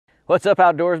What's up,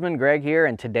 outdoorsman? Greg here,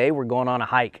 and today we're going on a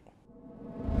hike.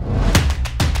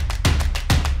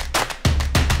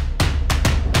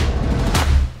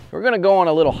 We're gonna go on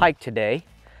a little hike today.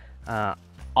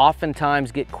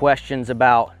 Oftentimes get questions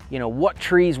about, what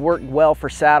trees work well for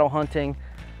saddle hunting,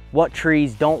 what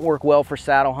trees don't work well for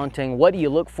saddle hunting, what do you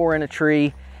look for in a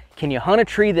tree? Can you hunt a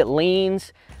tree that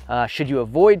leans? Should you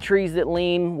avoid trees that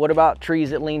lean? What about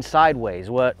trees that lean sideways?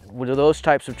 What do those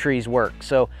types of trees work?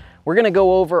 So we're gonna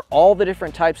go over all the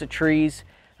different types of trees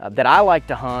that I like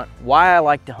to hunt, why I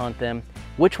like to hunt them,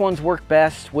 which ones work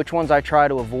best, which ones I try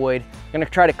to avoid. I'm gonna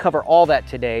try to cover all that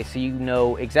today so you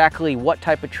know exactly what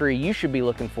type of tree you should be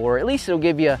looking for. At least it'll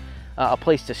give you a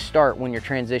place to start when you're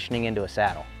transitioning into a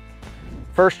saddle.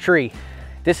 First tree,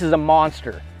 this is a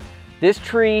monster. This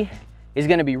tree is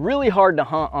gonna be really hard to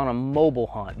hunt on a mobile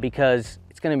hunt because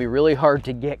it's gonna be really hard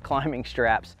to get climbing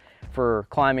straps for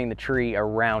climbing the tree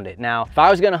around it. Now, if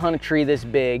I was gonna hunt a tree this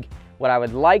big, what I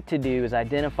would like to do is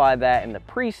identify that in the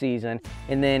pre-season,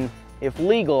 and then if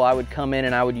legal, I would come in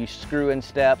and I would use screw-in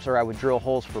steps, or I would drill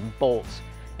holes for bolts,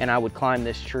 and I would climb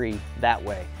this tree that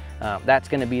way. That's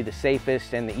gonna be the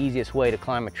safest and the easiest way to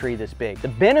climb a tree this big. The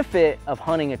benefit of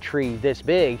hunting a tree this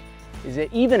big is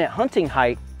that even at hunting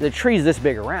height, the tree's this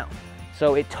big around.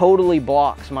 So it totally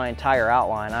blocks my entire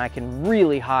outline. I can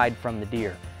really hide from the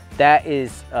deer. That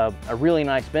is a really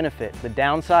nice benefit. The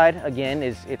downside, again,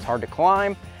 is it's hard to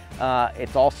climb.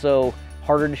 It's also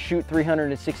harder to shoot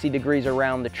 360 degrees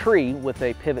around the tree with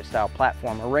a pivot style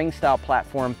platform. A ring style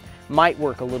platform might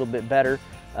work a little bit better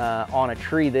on a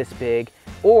tree this big,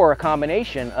 or a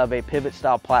combination of a pivot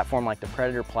style platform like the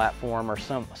Predator platform or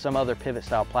some other pivot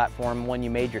style platform, one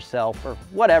you made yourself or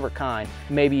whatever kind.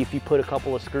 Maybe if you put a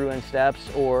couple of screw-in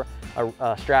steps or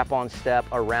a strap-on step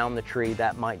around the tree,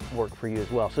 that might work for you as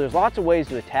well. So there's lots of ways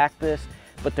to attack this,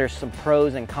 but there's some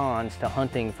pros and cons to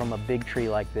hunting from a big tree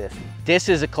like this. This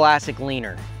is a classic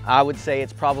leaner. I would say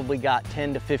it's probably got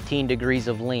 10 to 15 degrees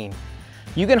of lean.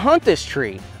 You can hunt this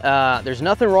tree. There's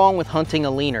nothing wrong with hunting a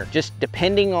leaner. Just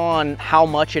depending on how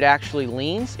much it actually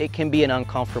leans, it can be an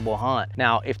uncomfortable hunt.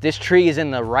 Now, if this tree is in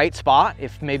the right spot,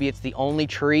 if maybe it's the only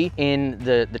tree in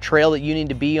the trail that you need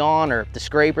to be on, or the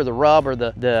scrape or the rub or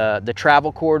the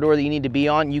travel corridor that you need to be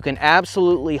on, you can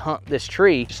absolutely hunt this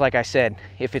tree. Just like I said,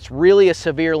 if it's really a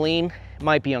severe lean, it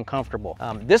might be uncomfortable.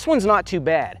 This one's not too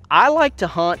bad. I like to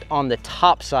hunt on the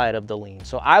top side of the lean.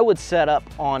 So I would set up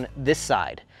on this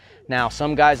side. Now,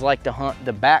 some guys like to hunt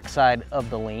the back side of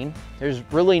the lean. There's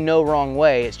really no wrong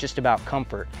way, it's just about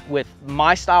comfort. With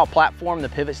my style platform, the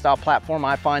pivot style platform,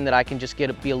 I find that I can just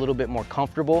be a little bit more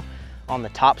comfortable on the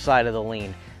top side of the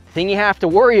lean. The thing you have to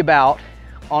worry about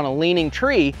on a leaning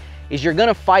tree is you're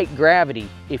gonna fight gravity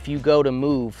if you go to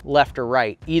move left or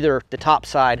right, either the top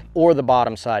side or the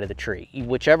bottom side of the tree.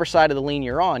 Whichever side of the lean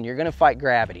you're on, you're gonna fight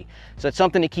gravity. So it's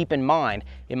something to keep in mind.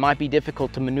 It might be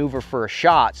difficult to maneuver for a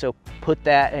shot, so put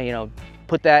that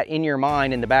in your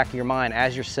mind, in the back of your mind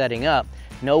as you're setting up.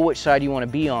 Know which side you wanna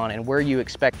be on and where you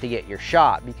expect to get your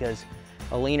shot, because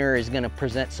a leaner is gonna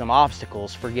present some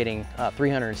obstacles for getting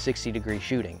 360 degree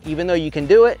shooting. Even though you can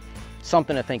do it,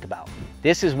 something to think about.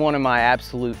 This is one of my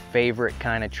absolute favorite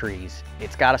kind of trees.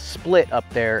 It's got a split up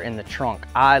there in the trunk.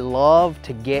 I love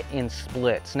to get in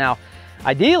splits. Now,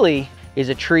 ideally is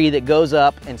a tree that goes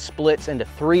up and splits into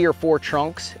 3 or 4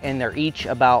 trunks, and they're each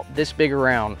about this big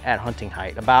around at hunting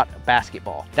height, about a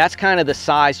basketball. That's kind of the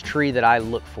size tree that I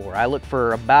look for. I look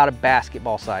for about a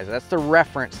basketball size. That's the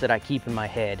reference that I keep in my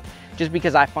head, just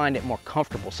because I find it more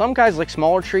comfortable. Some guys like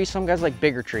smaller trees, some guys like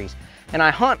bigger trees. And I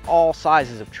hunt all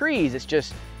sizes of trees. It's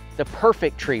just the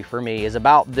perfect tree for me is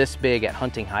about this big at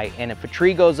hunting height. And if a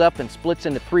tree goes up and splits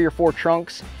into 3 or 4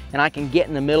 trunks and I can get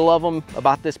in the middle of them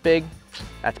about this big,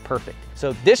 that's perfect.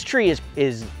 So this tree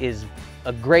is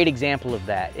a great example of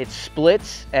that. It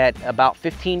splits at about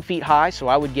 15 feet high, so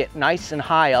I would get nice and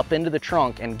high up into the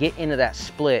trunk and get into that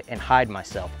split and hide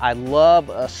myself. I love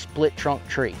a split trunk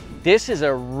tree. This is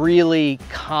a really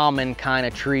common kind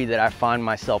of tree that I find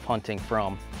myself hunting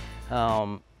from.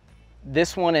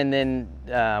 This one, and then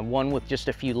one with just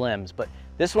a few limbs, but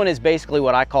this one is basically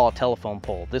what I call a telephone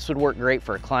pole. This would work great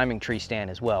for a climbing tree stand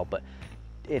as well, but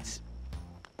it's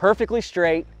perfectly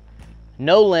straight,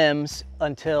 no limbs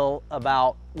until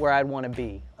about where I'd want to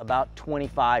be, about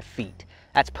 25 feet.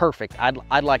 That's perfect.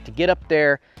 I'd like to get up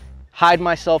there, hide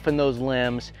myself in those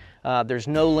limbs. There's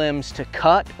no limbs to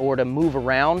cut or to move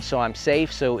around, so I'm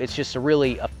safe. So it's just a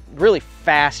really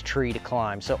fast tree to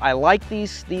climb. So I like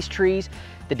these trees.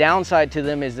 The downside to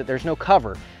them is that there's no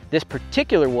cover. This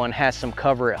particular one has some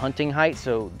cover at hunting height,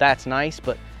 so that's nice,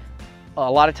 but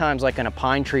a lot of times, like in a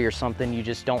pine tree or something, you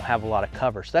just don't have a lot of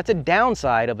cover. So that's a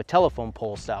downside of a telephone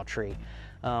pole style tree.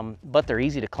 but they're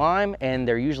easy to climb and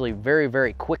they're usually very,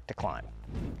 very quick to climb.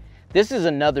 This is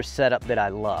another setup that I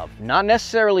love, not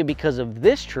necessarily because of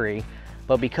this tree,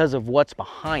 but because of what's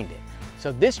behind it.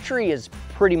 So this tree is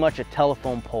pretty much a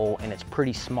telephone pole and it's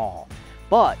pretty small,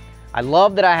 but I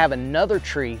love that I have another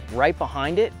tree right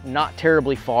behind it, not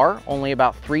terribly far, only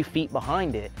about 3 feet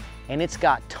behind it, and it's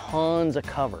got tons of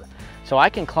cover. So I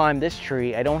can climb this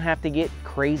tree. I don't have to get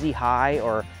crazy high,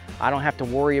 or I don't have to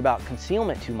worry about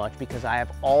concealment too much because I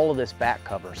have all of this back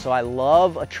cover. So I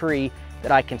love a tree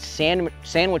that I can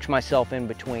sandwich myself in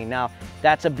between. Now,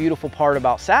 that's a beautiful part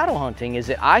about saddle hunting, is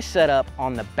that I set up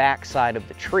on the back side of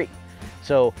the tree.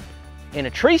 So in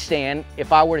a tree stand,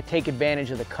 if I were to take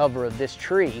advantage of the cover of this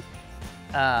tree,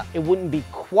 it wouldn't be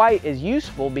quite as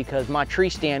useful because my tree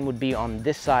stand would be on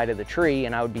this side of the tree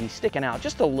and I would be sticking out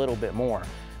just a little bit more.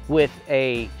 With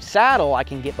a saddle, I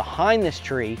can get behind this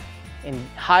tree and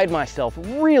hide myself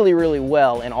really, really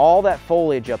well in all that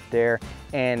foliage up there,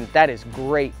 and that is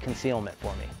great concealment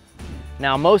for me.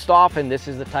 Now, most often, this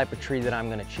is the type of tree that I'm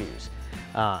gonna choose.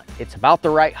 It's about the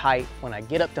right height. When I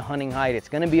get up to hunting height, it's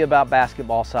gonna be about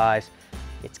basketball size.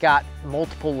 It's got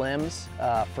multiple limbs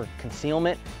for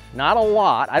concealment. Not a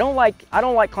lot. I don't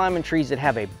like climbing trees that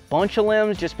have a bunch of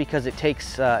limbs, just because it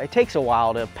takes a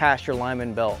while to pass your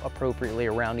lineman belt appropriately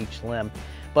around each limb.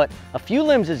 But a few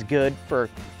limbs is good for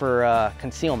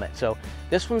concealment. So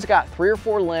this one's got 3 or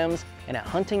 4 limbs, and at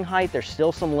hunting height, there's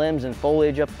still some limbs and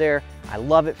foliage up there. I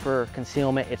love it for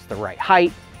concealment. It's the right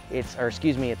height. It's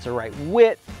the right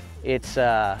width.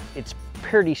 It's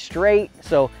pretty straight.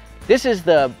 So this is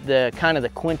the kind of the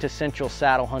quintessential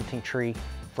saddle hunting tree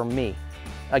for me.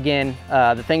 Again,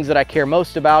 the things that I care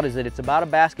most about is that it's about a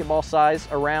basketball size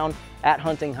around at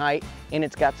hunting height, and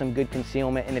it's got some good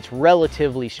concealment, and it's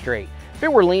relatively straight. If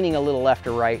it were leaning a little left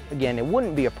or right, again, it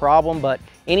wouldn't be a problem, but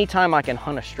anytime I can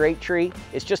hunt a straight tree,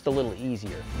 it's just a little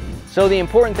easier. So the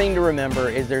important thing to remember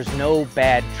is there's no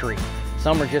bad tree.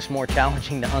 Some are just more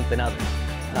challenging to hunt than others.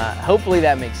 Hopefully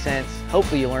that makes sense.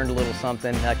 Hopefully you learned a little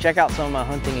something. Check out some of my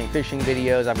hunting and fishing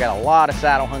videos. I've got a lot of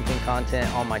saddle hunting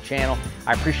content on my channel.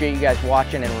 I appreciate you guys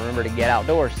watching, and remember to get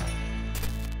outdoors.